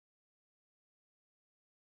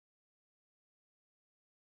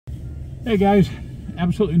Hey guys,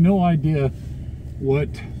 absolutely no idea what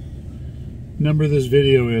number this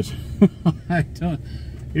video is.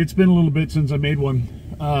 It's been a little bit since I made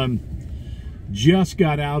one. Just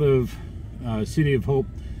got out of City of Hope.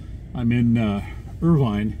 I'm in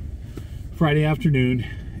Irvine Friday afternoon,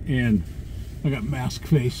 and I got mask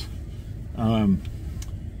face. Oh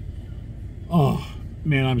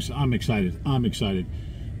man, I'm excited. I'm excited.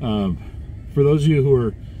 For those of you who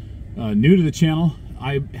are new to the channel,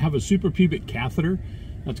 I have a suprapubic catheter.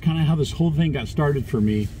 That's kind of how this whole thing got started for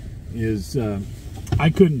me. Is I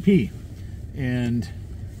couldn't pee and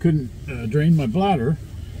couldn't drain my bladder,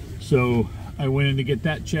 so I went in to get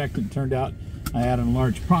that checked, and it turned out I had an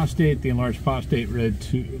enlarged prostate. The enlarged prostate led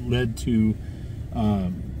to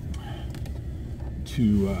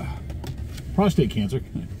prostate cancer.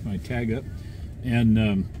 My tag up,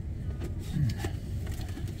 and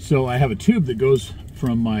so I have a tube that goes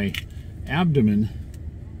from my abdomen,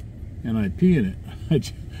 and I pee in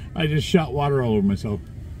it. I just shot water all over myself.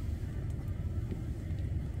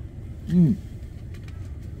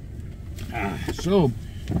 So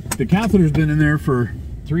the catheter's been in there for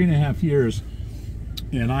 3.5 years,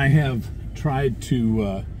 and I have tried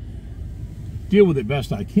to deal with it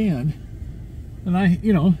best I can. And I've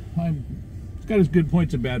got its good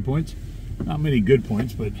points and bad points. Not many good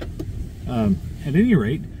points, but at any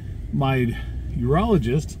rate, my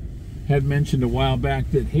urologist had mentioned a while back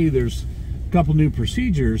that, hey, there's a couple new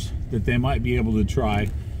procedures that they might be able to try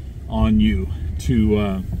on you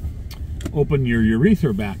to open your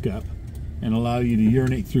urethra back up and allow you to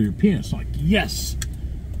urinate through your penis. I'm like, yes!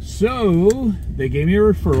 So they gave me a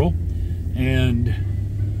referral,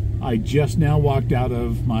 and I just now walked out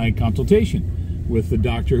of my consultation with the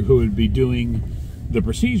doctor who would be doing the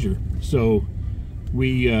procedure. So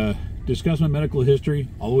we discussed my medical history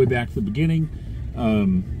all the way back to the beginning,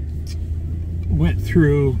 went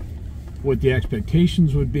through what the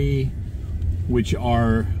expectations would be, which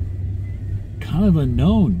are kind of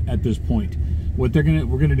unknown at this point. What we're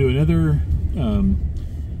gonna do another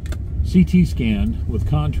CT scan with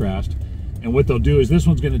contrast, and what they'll do is this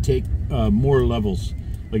one's gonna take more levels.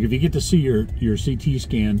 Like if you get to see your CT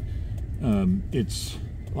scan, it's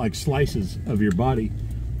like slices of your body.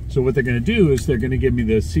 So what they're gonna do is they're gonna give me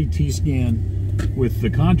the CT scan with the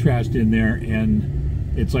contrast in there, and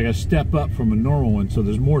it's like a step up from a normal one, so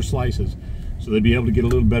there's more slices. So they'll be able to get a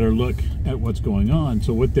little better look at what's going on.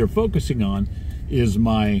 So what they're focusing on is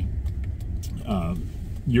my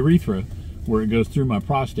urethra, where it goes through my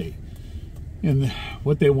prostate. And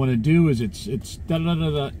what they want to do is it's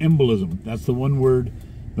embolism. That's the one word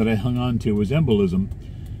that I hung on to, was embolism.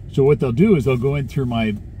 So what they'll do is they'll go in through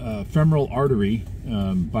my femoral artery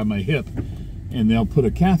by my hip, and they'll put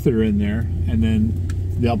a catheter in there, and then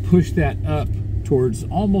they'll push that up towards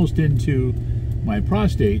almost into my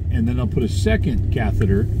prostate, and then I'll put a second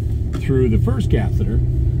catheter through the first catheter,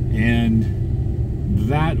 and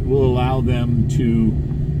that will allow them to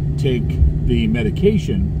take the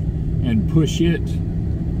medication and push it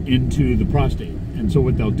into the prostate. And so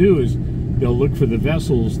what they'll do is they'll look for the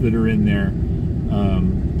vessels that are in there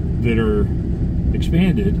that are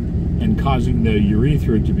expanded and causing the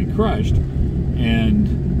urethra to be crushed, and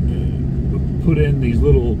put in these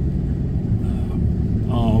little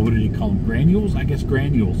what did he call them? Granules? I guess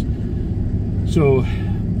granules. So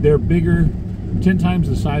they're bigger, 10 times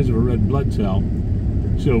the size of a red blood cell.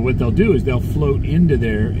 So what they'll do is they'll float into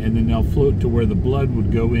there, and then they'll float to where the blood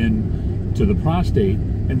would go in to the prostate,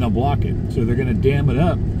 and they'll block it. So they're going to dam it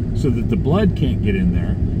up so that the blood can't get in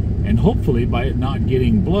there. And hopefully by it not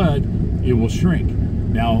getting blood, it will shrink.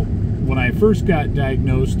 Now, when I first got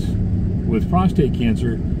diagnosed with prostate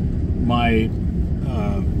cancer, my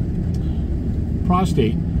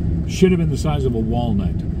prostate should have been the size of a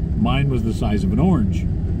walnut. Mine was the size of an orange.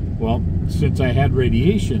 Well, since I had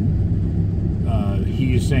radiation,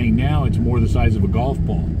 he is saying now it's more the size of a golf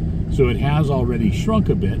ball. So it has already shrunk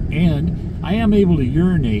a bit, and I am able to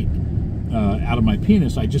urinate out of my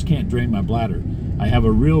penis. I just can't drain my bladder. I have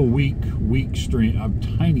a real weak stream, a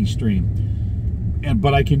tiny stream,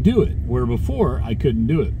 but I can do it, where before I couldn't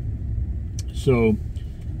do it. So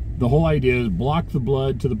the whole idea is block the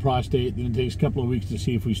blood to the prostate, then it takes a couple of weeks to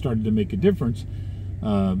see if we started to make a difference.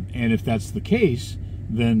 And if that's the case,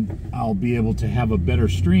 then I'll be able to have a better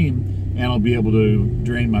stream, and I'll be able to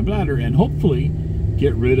drain my bladder and hopefully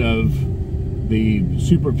get rid of the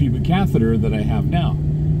suprapubic catheter that I have now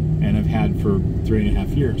and have had for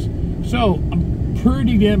 3.5 years. So I'm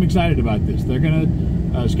pretty damn excited about this. They're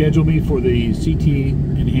gonna schedule me for the CT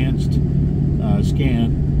enhanced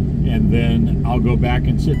scan, and then I'll go back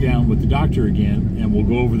and sit down with the doctor again, and we'll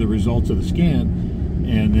go over the results of the scan.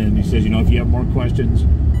 And then he says, you know, if you have more questions,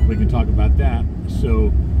 we can talk about that.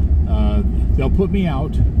 So they'll put me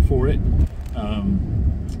out for it.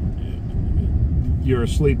 You're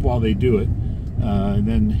asleep while they do it. And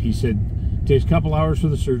then he said it takes a couple hours for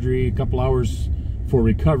the surgery, a couple hours for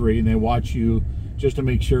recovery, and they watch you just to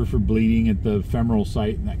make sure for bleeding at the femoral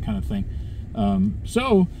site and that kind of thing.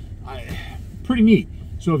 Pretty neat.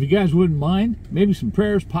 So if you guys wouldn't mind, maybe some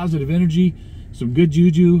prayers, positive energy, some good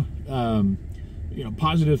juju,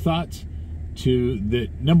 positive thoughts to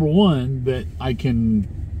that. Number one, that I can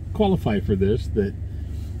qualify for this, that,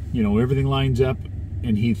 everything lines up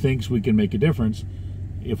and he thinks we can make a difference.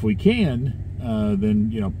 If we can,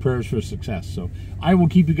 then, prayers for success. So I will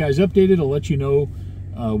keep you guys updated. I'll let you know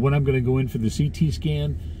when I'm going to go in for the CT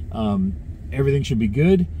scan. Everything should be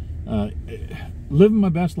good. Living my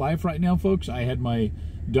best life right now, folks. I had my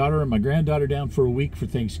daughter and my granddaughter down for a week for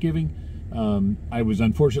Thanksgiving. I was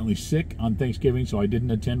unfortunately sick on Thanksgiving, so I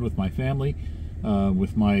didn't attend with my family.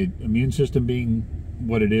 With my immune system being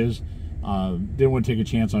what it is, didn't want to take a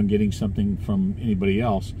chance on getting something from anybody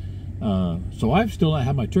else. So I still not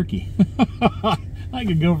have my turkey. I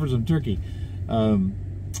could go for some turkey.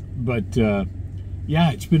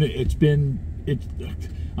 Yeah,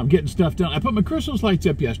 I'm getting stuff done. I put my Christmas lights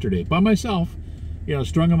up yesterday by myself.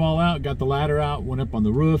 Strung them all out, got the ladder out, went up on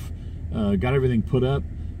the roof, got everything put up.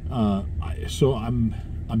 So I'm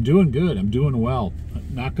doing good. I'm doing well.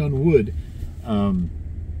 Knock on wood.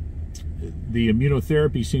 The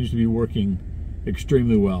immunotherapy seems to be working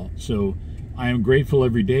extremely well. So I am grateful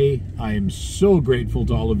every day. I am so grateful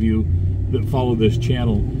to all of you that follow this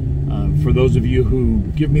channel. For those of you who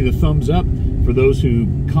give me the thumbs up, for those who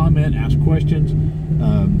comment, ask questions,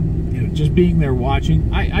 just being there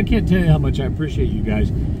watching. I can't tell you how much I appreciate you guys.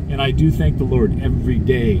 And I do thank the Lord every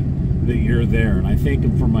day that you're there. And I thank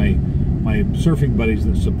Him for my surfing buddies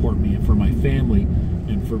that support me, and for my family,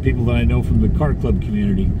 and for people that I know from the car club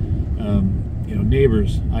community.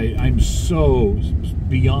 Neighbors. I'm so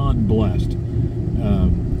beyond blessed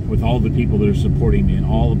with all the people that are supporting me and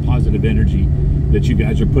all the positive energy that you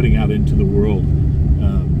guys are putting out into the world.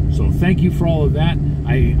 So thank you for all of that.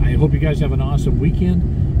 I hope you guys have an awesome weekend,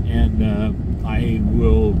 and I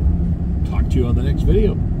will talk to you on the next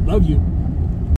video. Love you.